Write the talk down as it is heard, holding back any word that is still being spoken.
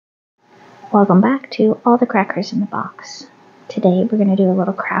Welcome back to All the Crackers in the Box. Today we're going to do a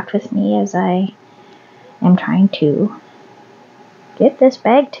little craft with me as I am trying to get this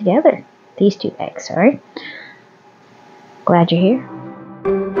bag together. These two bags, sorry. Glad you're here.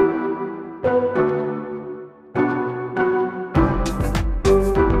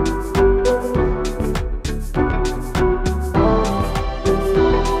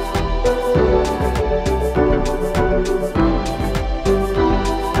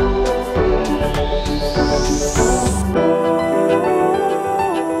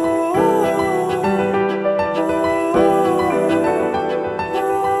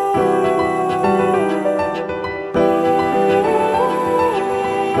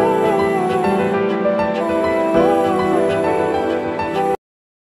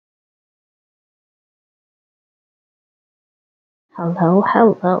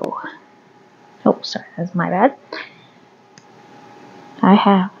 Hello. Oh, sorry, that's my bad. I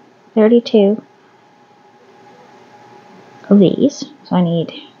have 32 of these, so I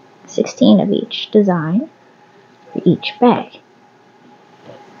need 16 of each design for each bag.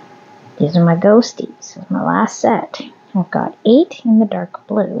 These are my ghosties. This is my last set. I've got 8 in the dark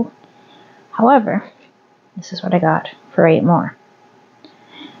blue. However, this is what I got for 8 more.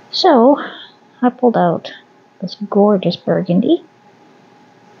 So, I pulled out this gorgeous burgundy.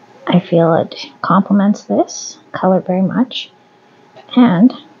 I feel it complements this color very much,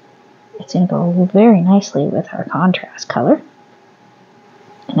 and it's going to go very nicely with our contrast color.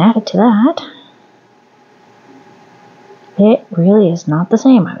 And added to that, it really is not the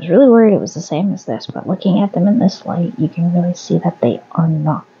same. I was really worried it was the same as this, but looking at them in this light, you can really see that they are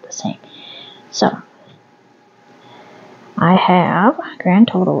not the same. So, I have a grand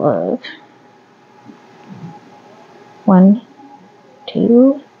total of 1,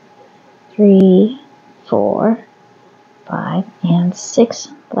 2, 3, 4, 5, and 6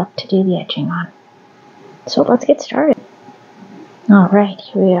 left to do the etching on. So let's get started. Alright,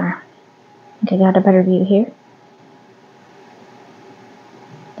 here we are. I think I got a better view here.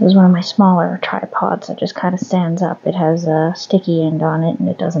 This is one of my smaller tripods that just kind of stands up. It has a sticky end on it and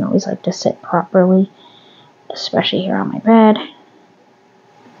it doesn't always like to sit properly, especially here on my bed.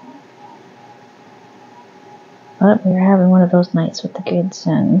 But we were having one of those nights with the kids,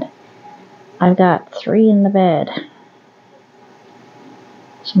 and I've got 3 in the bed.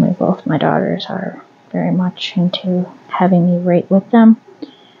 So both my daughters are very much into having me right with them.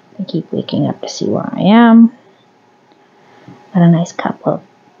 They keep waking up to see where I am. Got a nice cup of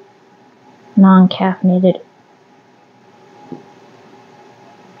non-caffeinated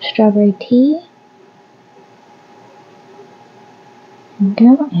strawberry tea. There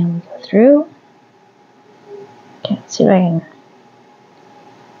we go, and we go through. Can't see if I can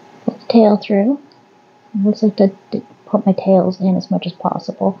put the tail through. I always like to put my tails in as much as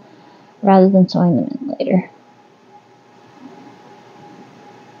possible rather than sewing them in later.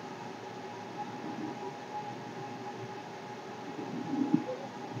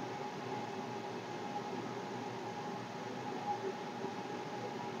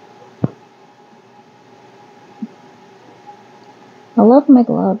 I love my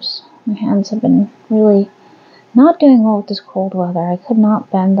gloves. My hands have been really not doing well with this cold weather. I could not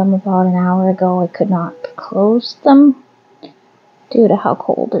bend them about an hour ago. I could not close them due to how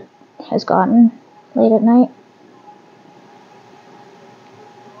cold it has gotten late at night.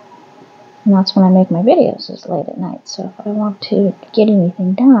 And that's when I make my videos, is late at night. So if I want to get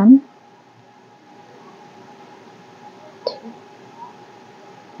anything done,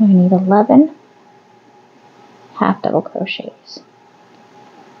 I need 11 half double crochets.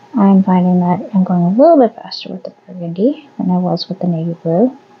 I'm finding that I'm going a little bit faster with the burgundy than I was with the navy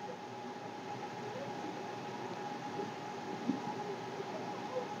blue.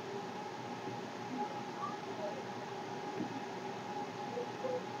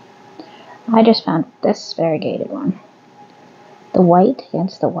 I just found this variegated one. The white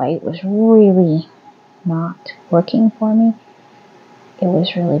against the white was really not working for me. It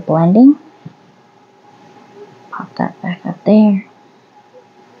was really blending. Pop that back up there.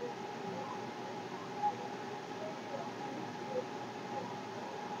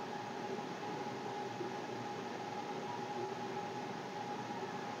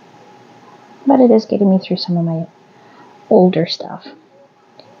 But it is getting me through some of my older stuff.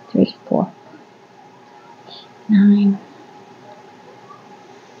 3, 4, 9,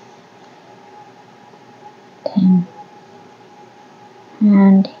 10,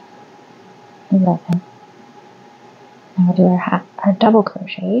 and 11. Now we'll do our double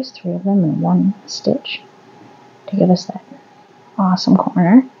crochets, 3 of them in 1 stitch to give us that awesome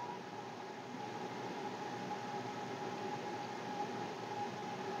corner.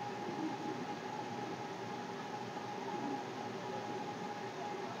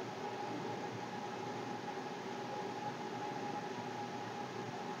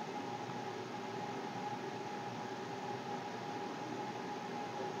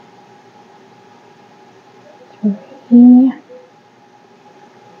 3,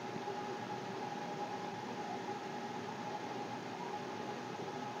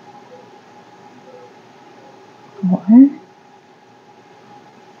 4,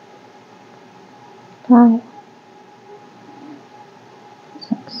 5,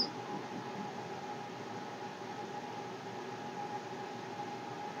 6,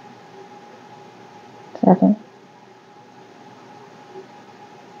 7,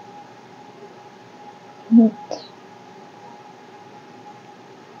 8,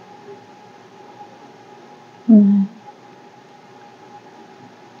 9,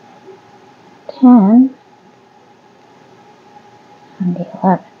 10, and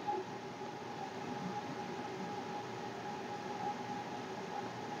 11.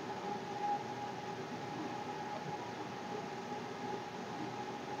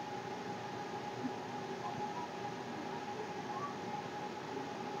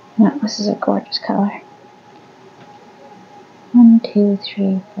 Now, this is a gorgeous color. 1, 2,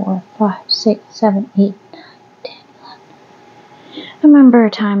 3, 4, 5, 6, 7, 8, 9, 10, 11. I remember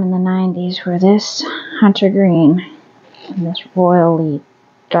a time in the 90s where this hunter green and this royally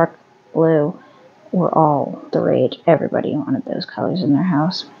dark blue were all the rage. Everybody wanted those colors in their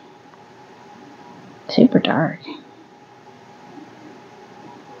house. Super dark.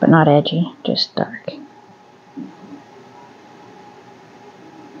 But not edgy, just dark.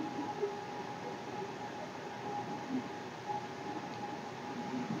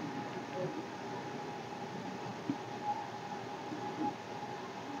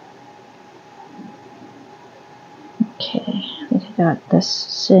 Okay, I think I got this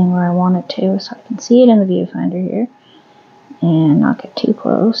sitting where I want it to, so I can see it in the viewfinder here and not get too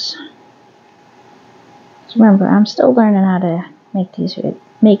close. So remember, I'm still learning how to make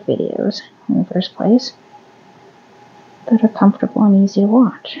videos in the first place that are comfortable and easy to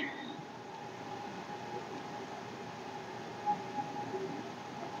watch.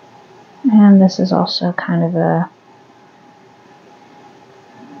 And this is also kind of a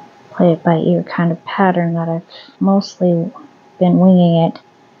play it by ear kind of pattern that I've mostly been winging it.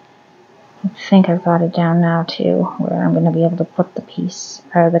 I think I've got it down now too, where I'm going to be able to put the piece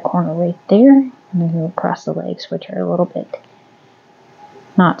out of the corner right there and then go across the legs, which are a little bit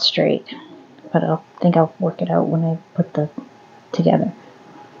not straight, but I think I'll work it out when I put the together.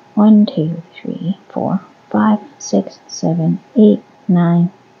 1, 2, 3, 4, 5, 6, 7, 8,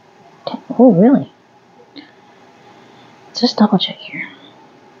 9, 10. Oh, really? Let's just double check here.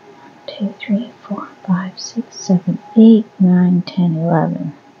 1, 2, 3, 4, 5, 6, 7, 8, 9, 10,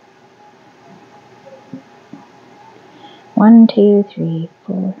 11. 1, 2, 3,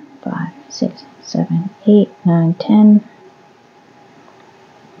 4, 5, 6, 7, 8, 9, 10.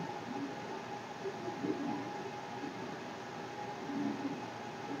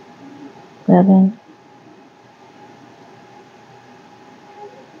 11.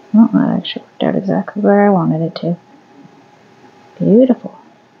 Well, that actually worked out exactly where I wanted it to. Beautiful.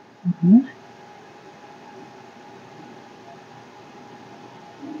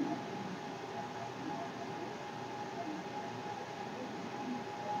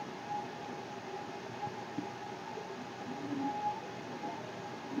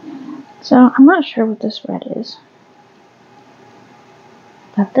 So, I'm not sure what this red is.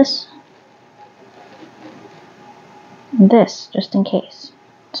 But this, just in case.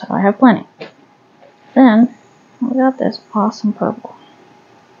 So I have plenty. Then, we got this awesome purple.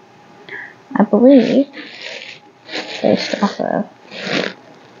 I believe, based off of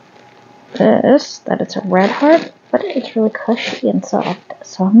this, that it's a red heart, but it's really cushy and soft,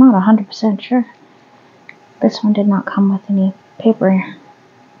 so I'm not 100% sure. This one did not come with any paper.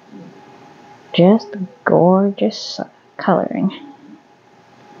 Just gorgeous coloring.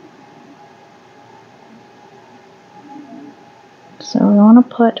 So we want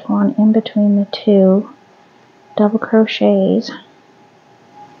to put one in between the two double crochets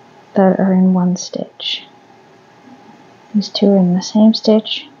that are in one stitch. These two are in the same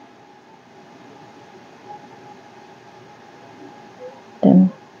stitch.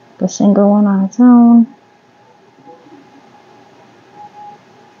 Then the single one on its own.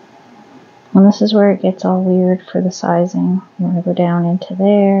 And this is where it gets all weird for the sizing. You want to go down into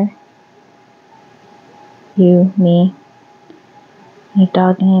there. You, me, and a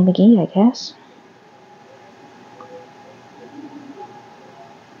dog named McGee, I guess.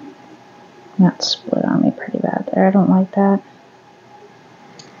 That split on me pretty bad there. I don't like that.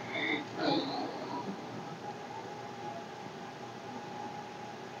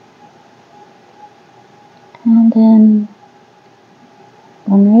 And then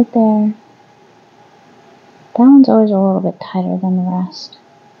one right there. That one's always a little bit tighter than the rest.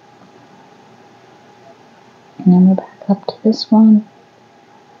 And then we're back up to this one.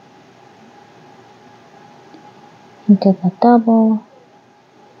 Into the double.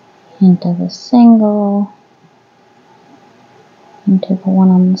 Into the single. Into the one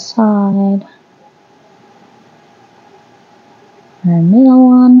on the side. Our middle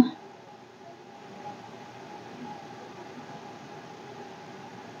one.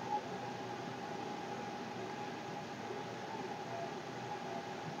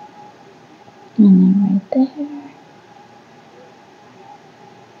 And then right there.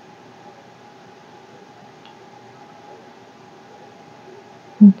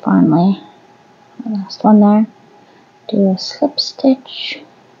 And finally, the last one there. Do a slip stitch.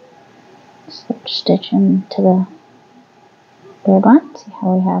 Slip stitch into the third one. See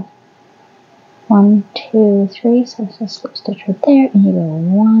how we have 1, 2, 3. So it's a slip stitch right there. And you go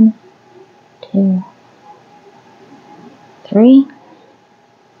 1, 2, 3.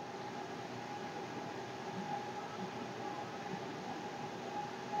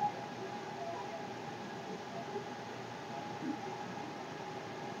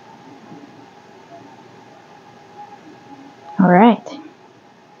 Alright.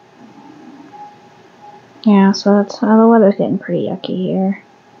 Yeah, so that's the weather's getting pretty yucky here.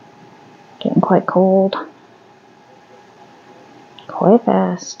 Getting quite cold. Quite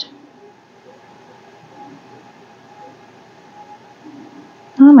fast.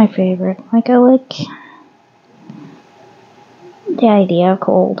 Not my favorite. Like, I like the idea of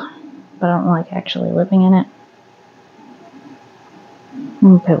cold, but I don't like actually living in it.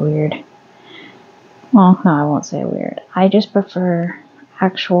 I'm a bit weird. Well, no, I won't say weird. I just prefer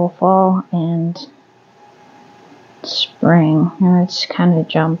actual fall and spring, and it's kind of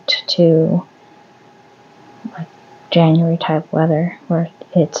jumped to like January type weather where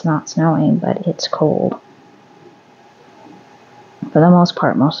it's not snowing, but it's cold. For the most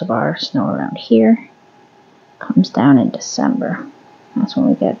part, most of our snow around here comes down in December. That's when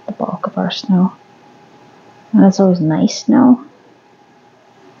we get the bulk of our snow. And it's always nice snow.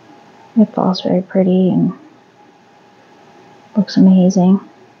 It falls very pretty and looks amazing.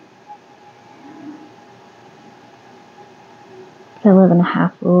 I live in a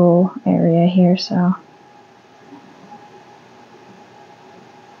half rural area here, so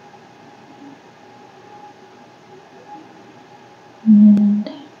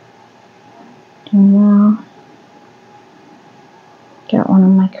and doing well. Got one of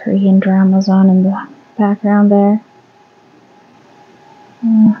my Korean dramas on in the background there.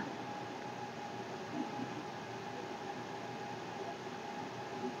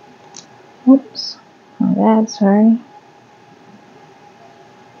 Oops, my bad, sorry.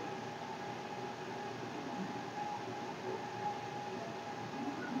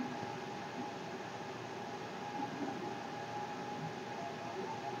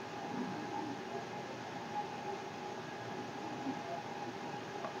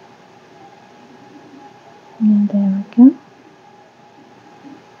 And there we go.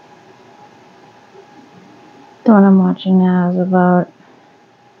 The one I'm watching now is about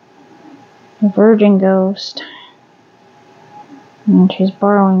a virgin ghost. And she's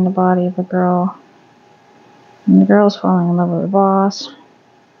borrowing the body of a girl. And the girl's falling in love with her boss.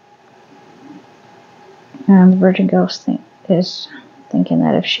 And the virgin ghost is thinking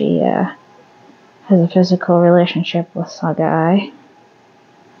that if she has a physical relationship with a guy,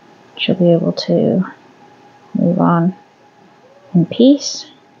 she'll be able to move on in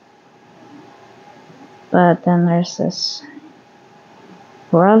peace. But then there's this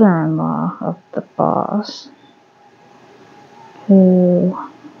brother-in-law of the boss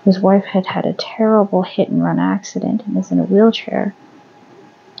whose wife had a terrible hit-and-run accident and is in a wheelchair.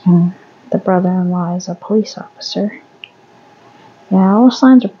 And the brother-in-law is a police officer. Yeah, all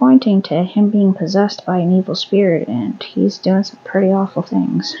signs are pointing to him being possessed by an evil spirit, and he's doing some pretty awful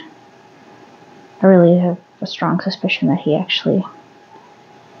things. I really have a strong suspicion that he actually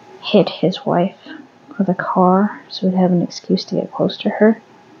hit his wife with a car so he'd have an excuse to get close to her.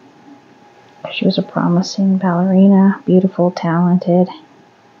 She was a promising ballerina, beautiful, talented,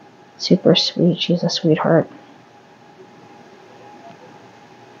 super sweet. She's a sweetheart.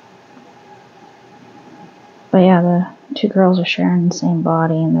 But yeah, the two girls are sharing the same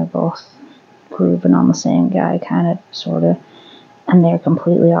body, and they're both grooving on the same guy, kind of, sort of. And they're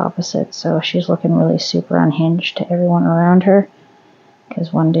completely opposite, so she's looking really super unhinged to everyone around her.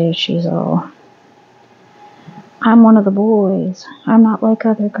 Because one day she's all, I'm one of the boys, I'm not like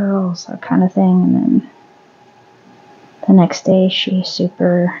other girls, that kind of thing. And then the next day she's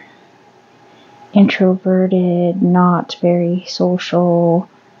super introverted, not very social,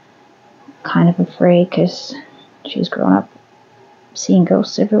 kind of afraid because she's grown up seeing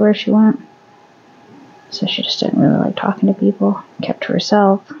ghosts everywhere she went. So she just didn't really like talking to people, kept to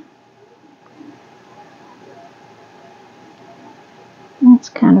herself. It's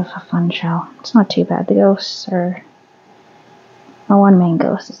kind of a fun show. It's not too bad. The ghosts are... Well, one main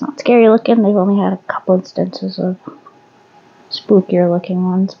ghost is not scary looking. They've only had a couple instances of spookier looking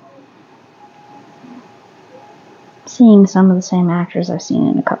ones. Seeing some of the same actors I've seen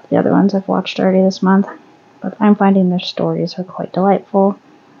in a couple of the other ones I've watched already this month. But I'm finding their stories are quite delightful.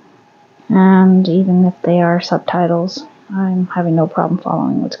 And even if they are subtitles, I'm having no problem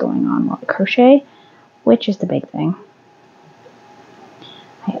following what's going on while I crochet, which is the big thing.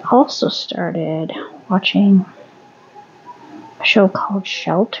 I also started watching a show called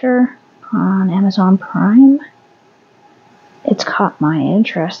Shelter on Amazon Prime. It's caught my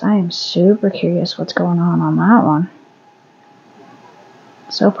interest. I am super curious what's going on that one.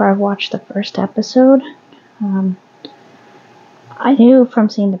 So far I've watched the first episode. I knew from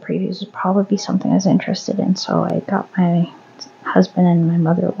seeing the previews it would probably be something I was interested in, so I got my husband and my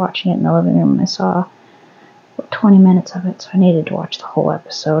mother watching it in the living room, and I saw 20 minutes of it, so I needed to watch the whole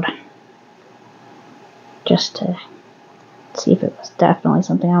episode just to see if it was definitely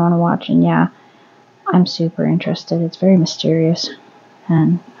something I want to watch. And yeah, I'm super interested. It's very mysterious,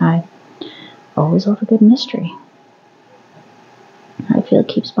 and I always love a good mystery. I feel it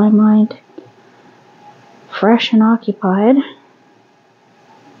keeps my mind fresh and occupied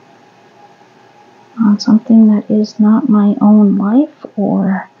on something that is not my own life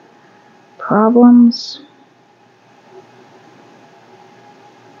or problems.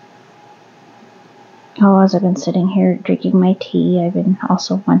 Oh, as I've been sitting here drinking my tea, I've been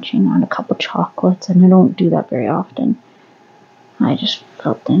also munching on a couple chocolates, and I don't do that very often. I just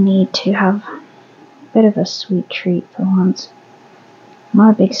felt the need to have a bit of a sweet treat for once. I'm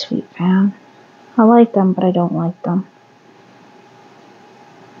not a big sweet fan. I like them, but I don't like them.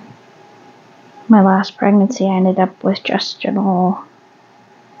 My last pregnancy, I ended up with gestational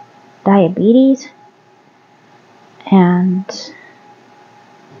diabetes, and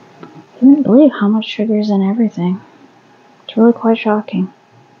I couldn't believe how much sugar is in everything. It's really quite shocking.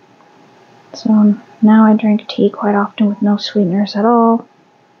 So now I drink tea quite often with no sweeteners at all.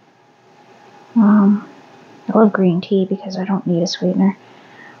 I love green tea because I don't need a sweetener.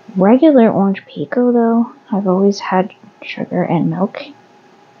 Regular orange pico, though, I've always had sugar and milk,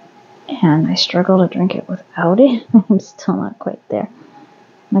 and I struggle to drink it without it. I'm still not quite there.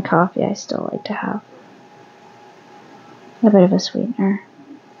 My coffee, I still like to have a bit of a sweetener.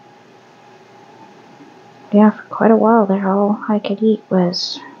 Yeah, for quite a while there, all I could eat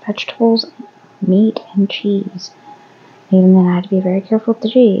was vegetables, meat, and cheese. Even then, I had to be very careful with the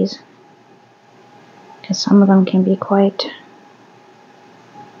cheese, because some of them can be quite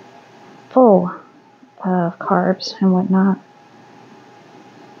full of carbs and whatnot.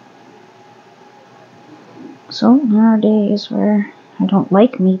 So there are days where I don't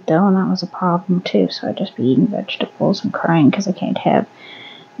like meat, though, and that was a problem too, so I'd just be eating vegetables and crying because I can't have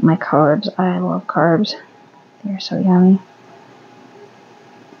my carbs. I love carbs. They're so yummy.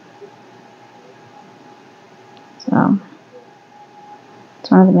 So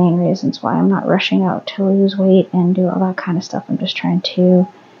it's one of the main reasons why I'm not rushing out to lose weight and do all that kind of stuff. I'm just trying to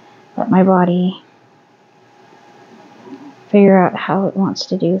let my body figure out how it wants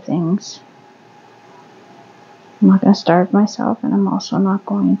to do things. I'm not going to starve myself, and I'm also not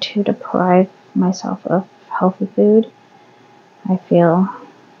going to deprive myself of healthy food. I feel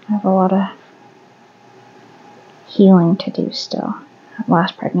I have a lot of healing to do still.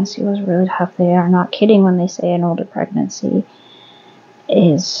 Last pregnancy was really tough. They are not kidding when they say an older pregnancy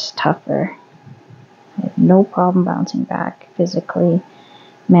is tougher. I have no problem bouncing back physically,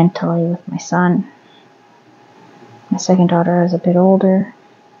 mentally with my son. My second daughter is a bit older,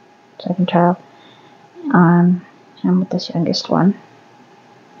 second child. I'm with this youngest one.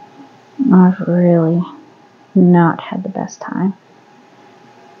 I've really not had the best time.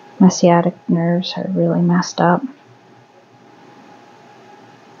 My sciatic nerves are really messed up.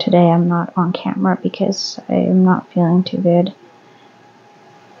 Today I'm not on camera because I am not feeling too good.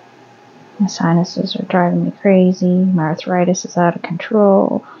 My sinuses are driving me crazy. My arthritis is out of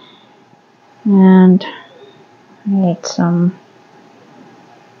control. And I ate some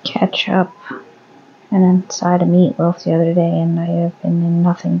ketchup and inside a meatloaf the other day, and I have been in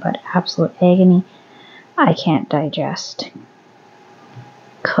nothing but absolute agony. I can't digest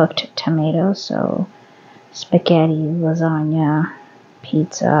cooked tomatoes, so spaghetti, lasagna,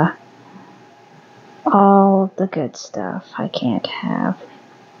 pizza, all of the good stuff I can't have.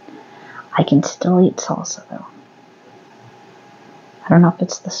 I can still eat salsa, though. I don't know if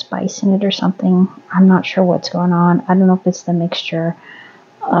it's the spice in it or something. I'm not sure what's going on. I don't know if it's the mixture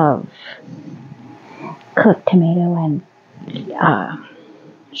of cooked tomato and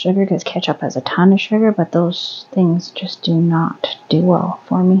sugar, because ketchup has a ton of sugar, but those things just do not do well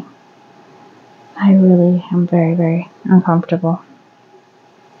for me. I really am very, very uncomfortable.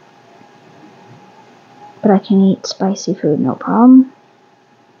 But I can eat spicy food no problem.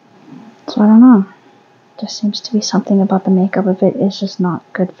 So I don't know. Just seems to be something about the makeup of it is just not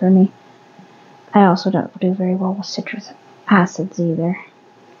good for me. I also don't do very well with citrus acids either.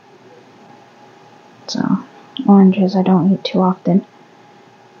 So oranges I don't eat too often.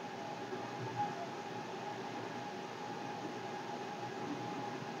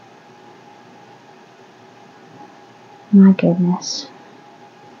 My goodness.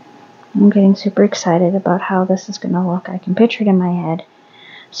 I'm getting super excited about how this is going to look. I can picture it in my head.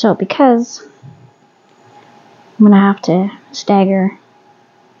 So because I'm going to have to stagger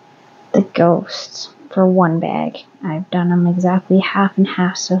the ghosts for one bag, I've done them exactly half and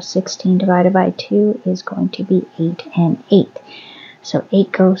half. So 16 divided by 2 is going to be 8 and 8. So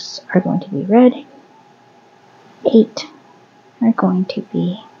 8 ghosts are going to be red. 8 are going to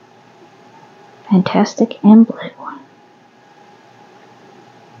be fantastic and blue.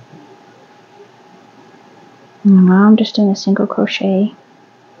 Now I'm just doing a single crochet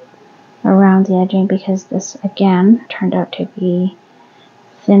around the edging because this again turned out to be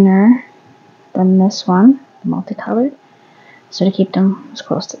thinner than this one, the multicolored. So to keep them as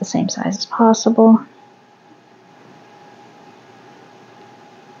close to the same size as possible.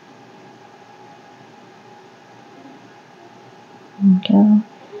 There we go.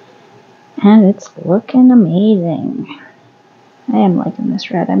 And it's looking amazing. I am liking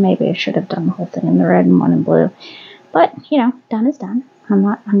this red. Maybe I should have done the whole thing in the red and one in blue. But, you know, done is done. I'm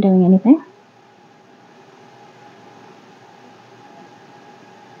not undoing anything.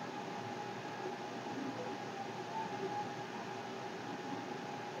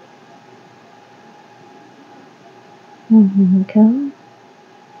 And here we go.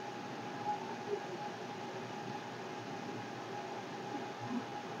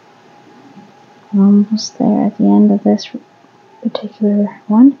 Almost there at the end of this particular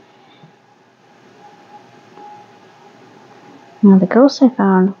one. Now the ghosts I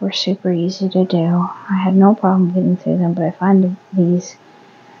found were super easy to do. I had no problem getting through them, but I find these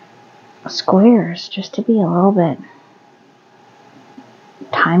squares just to be a little bit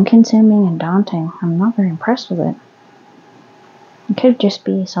time consuming and daunting. I'm not very impressed with it. It could just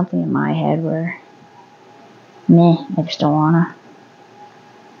be something in my head where I just don't wanna.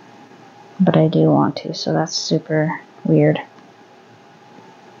 But I do want to, so that's super weird.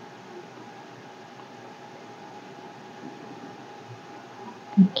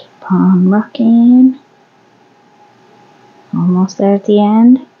 And keep on rocking. Almost there at the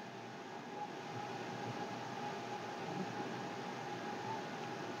end.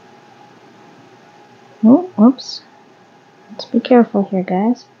 Oh, whoops. Let's be careful here,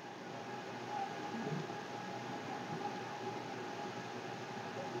 guys.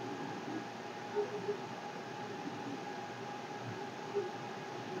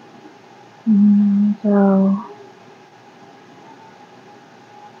 And there we go.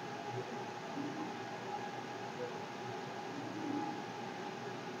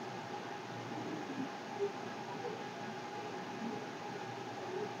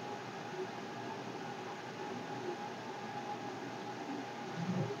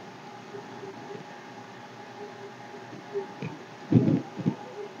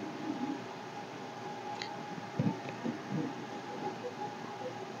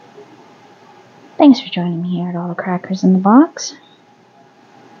 Thanks for joining me here at All the Crackers in the Box.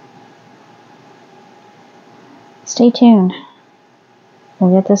 Stay tuned.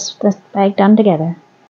 We'll get this bag done together.